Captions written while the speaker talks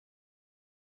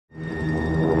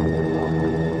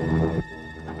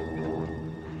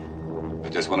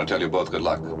just want to tell you both good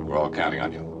luck. We're all counting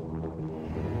on you.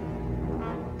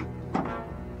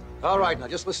 All right, now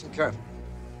just listen carefully.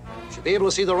 You should be able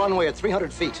to see the runway at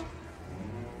 300 feet.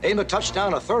 Aim the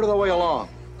touchdown a third of the way along.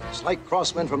 Slight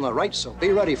crosswind from the right, so be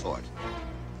ready for it.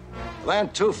 If you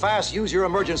land too fast, use your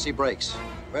emergency brakes.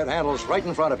 Red handle's right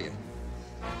in front of you.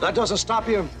 If that doesn't stop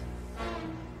you,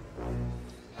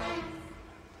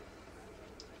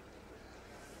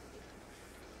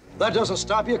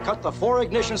 cut the 4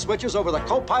 ignition switches over the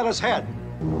co-pilot's head.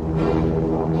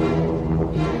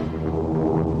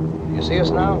 You see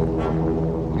us now?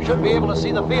 You should be able to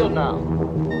see the field now.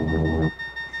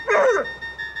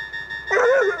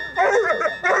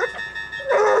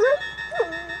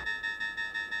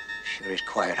 Sure is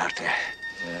quiet out there.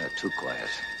 Yeah, too quiet.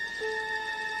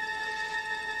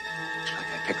 Looks like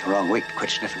I picked the wrong week to quit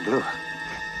sniffing glue.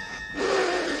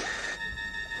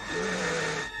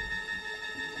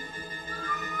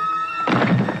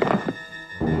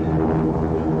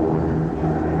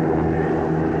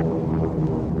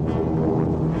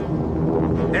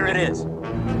 There it is.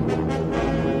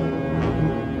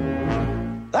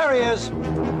 There he is.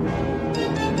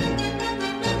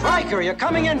 Stryker, you're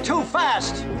coming in too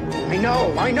fast. I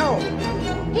know.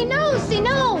 He knows.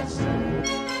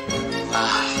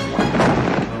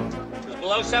 It's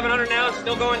below 700 now,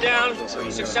 still going down.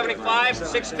 675,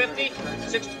 650,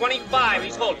 625.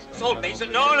 He's holding.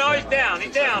 No,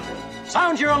 he's down.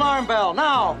 Sound your alarm bell,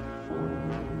 now.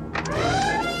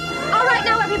 All right,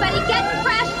 now, everybody, get in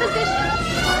crash position.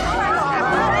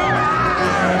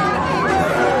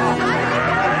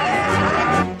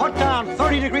 Put down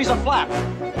 30 degrees of flap.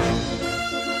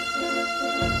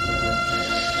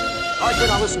 All right,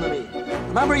 now listen to me.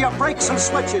 Remember your brakes and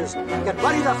switches. Get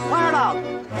ready to flare it out.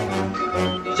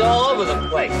 He's all over the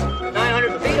place.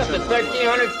 900 feet up to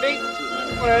 1,300 feet.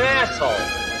 What an asshole.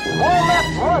 More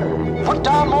left rudder. Put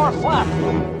down more flap.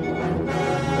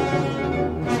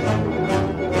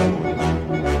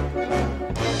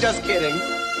 Just kidding.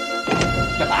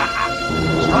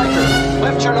 Stryker,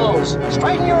 lift your nose.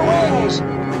 Straighten your wings.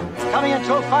 Coming in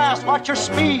too fast. Watch your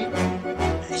speed.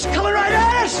 He's coming right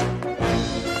at us.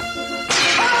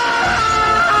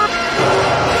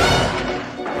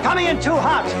 Coming in too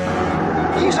hot.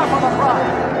 Ease up on the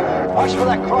throttle. Watch for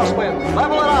that crosswind.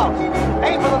 Level it out.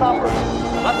 Aim for the numbers.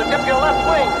 Let them dip your left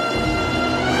wing.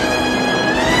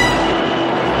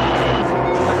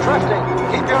 They're drifting.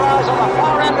 Keep your eyes on the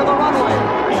far end of the runway.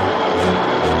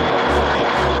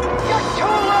 You're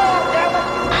too low, damn it!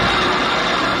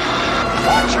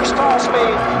 Watch your stall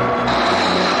speed.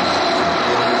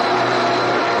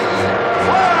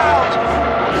 We're out!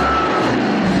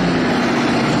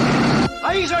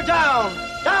 These are down!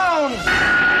 Down!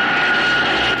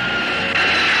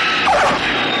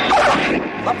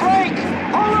 The brake!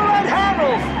 Pull the red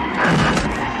handle!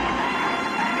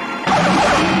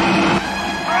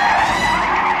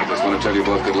 I just want to tell you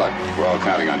both good luck. We're all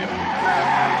counting on you.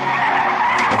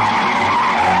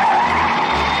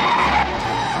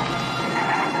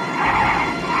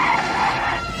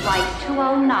 Flight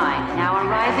 209 now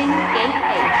arriving gate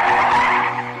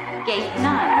 8. Gate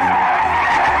 9.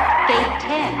 Gate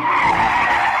 10.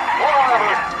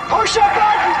 Push a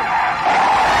button!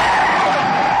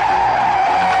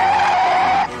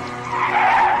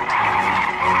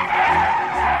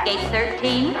 Gate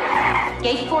 13.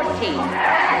 Gate 14.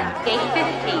 Gate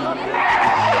 15.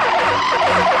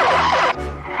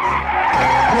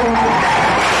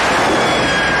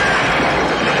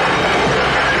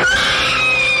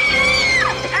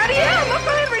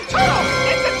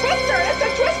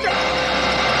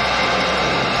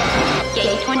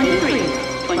 Gate 23,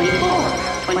 24,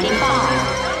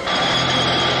 25.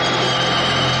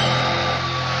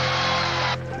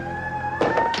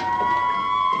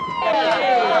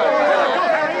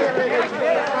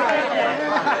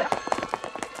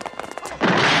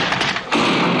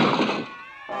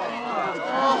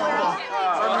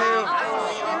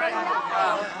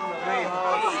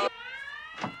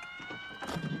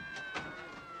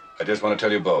 I just want to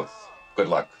tell you both good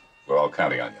luck. We're all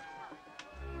counting on you.